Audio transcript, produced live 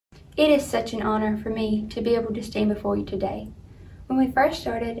It is such an honor for me to be able to stand before you today. When we first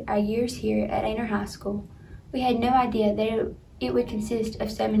started our years here at Aynor High School, we had no idea that it would consist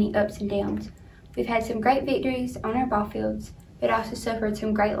of so many ups and downs. We've had some great victories on our ball fields, but also suffered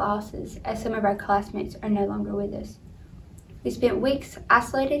some great losses as some of our classmates are no longer with us. We spent weeks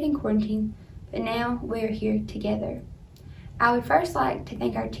isolated in quarantine, but now we are here together. I would first like to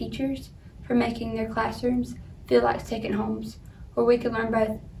thank our teachers for making their classrooms feel like second homes, where we can learn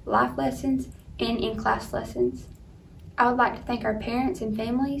both life lessons and in-class lessons. I would like to thank our parents and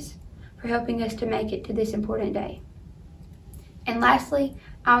families for helping us to make it to this important day. And lastly,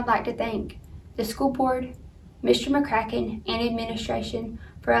 I would like to thank the school board, Mr. McCracken, and administration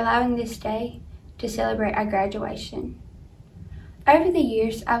for allowing this day to celebrate our graduation. Over the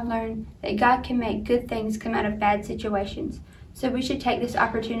years, I've learned that God can make good things come out of bad situations, so we should take this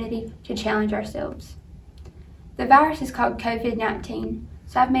opportunity to challenge ourselves. The virus is called COVID-19,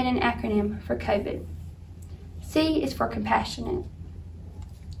 so I've made an acronym for COVID. C is for compassionate.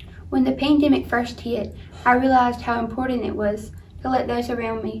 When the pandemic first hit, I realized how important it was to let those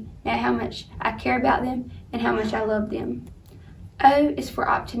around me know how much I care about them and how much I love them. O is for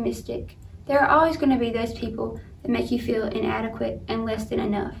optimistic. There are always going to be those people that make you feel inadequate and less than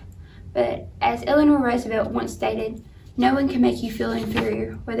enough. But as Eleanor Roosevelt once stated, no one can make you feel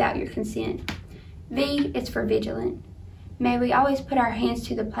inferior without your consent. V is for vigilant. May we always put our hands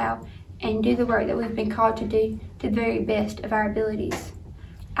to the plow and do the work that we've been called to do to the very best of our abilities.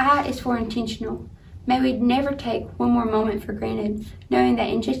 I is for intentional. May we never take one more moment for granted, knowing that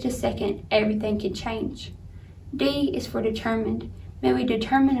in just a second, everything can change. D is for determined. May we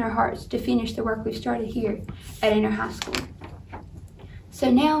determine our hearts to finish the work we've started here at Aynor High School. So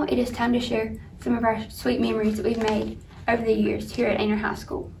now it is time to share some of our sweet memories that we've made over the years here at Aynor High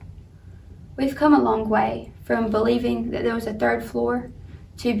School. We've come a long way from believing that there was a third floor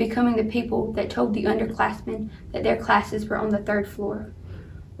to becoming the people that told the underclassmen that their classes were on the third floor.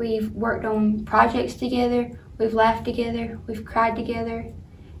 We've worked on projects together, we've laughed together, we've cried together,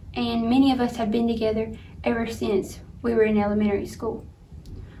 and many of us have been together ever since we were in elementary school.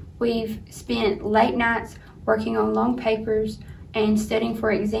 We've spent late nights working on long papers and studying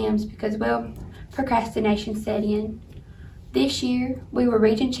for exams because, well, procrastination set in. This year, we were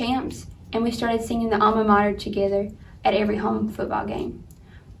region champs and we started singing the alma mater together at every home football game.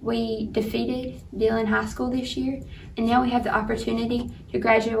 We defeated Dillon High School this year, and now we have the opportunity to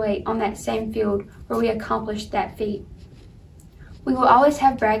graduate on that same field where we accomplished that feat. We will always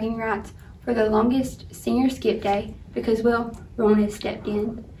have bragging rights for the longest senior skip day because, well, Rona stepped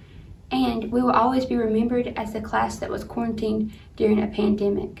in. And we will always be remembered as the class that was quarantined during a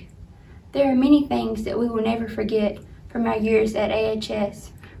pandemic. There are many things that we will never forget from our years at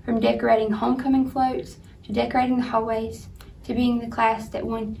AHS, from decorating homecoming floats to decorating the hallways, to being the class that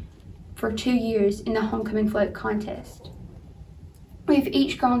won for 2 years in the homecoming float contest. We've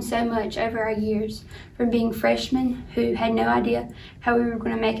each grown so much over our years, from being freshmen who had no idea how we were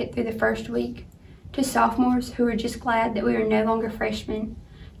going to make it through the first week, to sophomores who were just glad that we were no longer freshmen,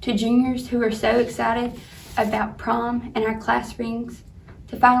 to juniors who were so excited about prom and our class rings,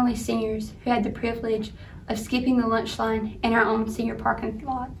 to finally seniors who had the privilege of skipping the lunch line in our own senior parking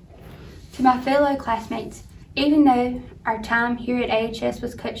lot. To my fellow classmates, even though our time here at AHS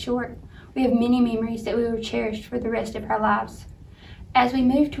was cut short, we have many memories that we will cherish for the rest of our lives. As we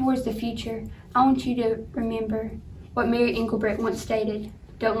move towards the future, I want you to remember what Mary Engelbrett once stated,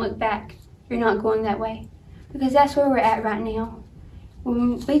 "Don't look back, you're not going that way," because that's where we're at right now.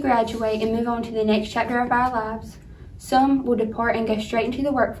 When we graduate and move on to the next chapter of our lives, some will depart and go straight into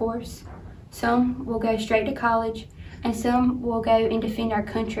the workforce, some will go straight to college, and some will go and defend our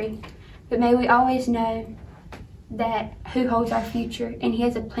country. But may we always know that who holds our future, and He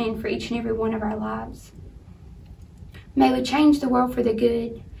has a plan for each and every one of our lives. May we change the world for the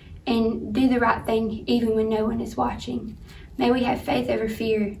good and do the right thing even when no one is watching. May we have faith over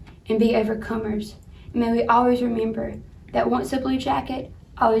fear and be overcomers. And may we always remember that once a blue jacket,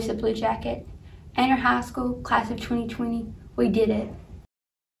 always a blue jacket. Aynor High School, class of 2020, we did it.